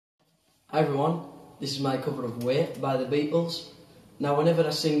Hi everyone, this is my cover of Wait by the Beatles. Now whenever I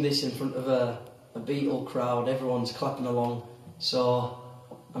sing this in front of a Beatle crowd, everyone's clapping along, so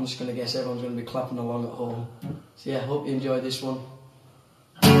I'm just going to guess everyone's going to be clapping along at home. So yeah, hope you enjoy this one.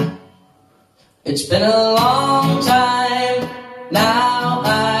 It's been a long time, now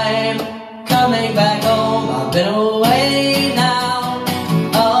I'm coming back home. I've been away now,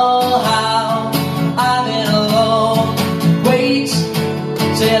 oh how I've been alone. Wait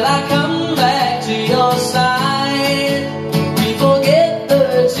till I come back to your side. We forget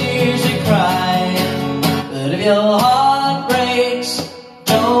the tears we cried. But if your heart breaks,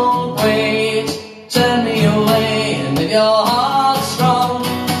 don't wait, turn me away. And if your heart's strong,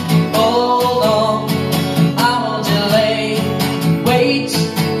 hold on, I won't delay. Wait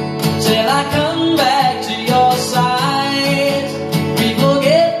till I come back to your side. We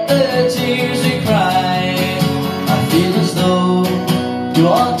forget the tears we cried. I feel as though you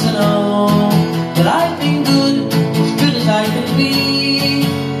ought to know that I've been good as I can be.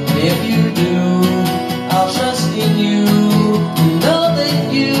 If you do, I'll trust in you, and know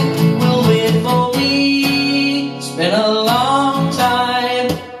that you will wait for me. It's been a long time,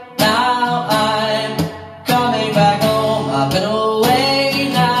 now I'm coming back home. I've been away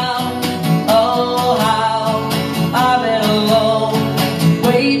now, oh how I've been alone.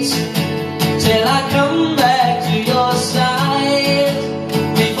 Wait till I come back to your side.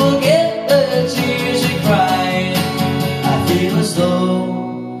 We forget the tears we cried. I feel as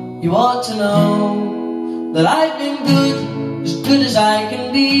though you ought to know that I've been good as I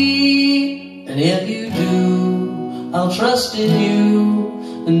can be. And if you do, I'll trust in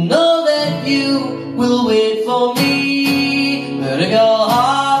you, and know that you will wait for me.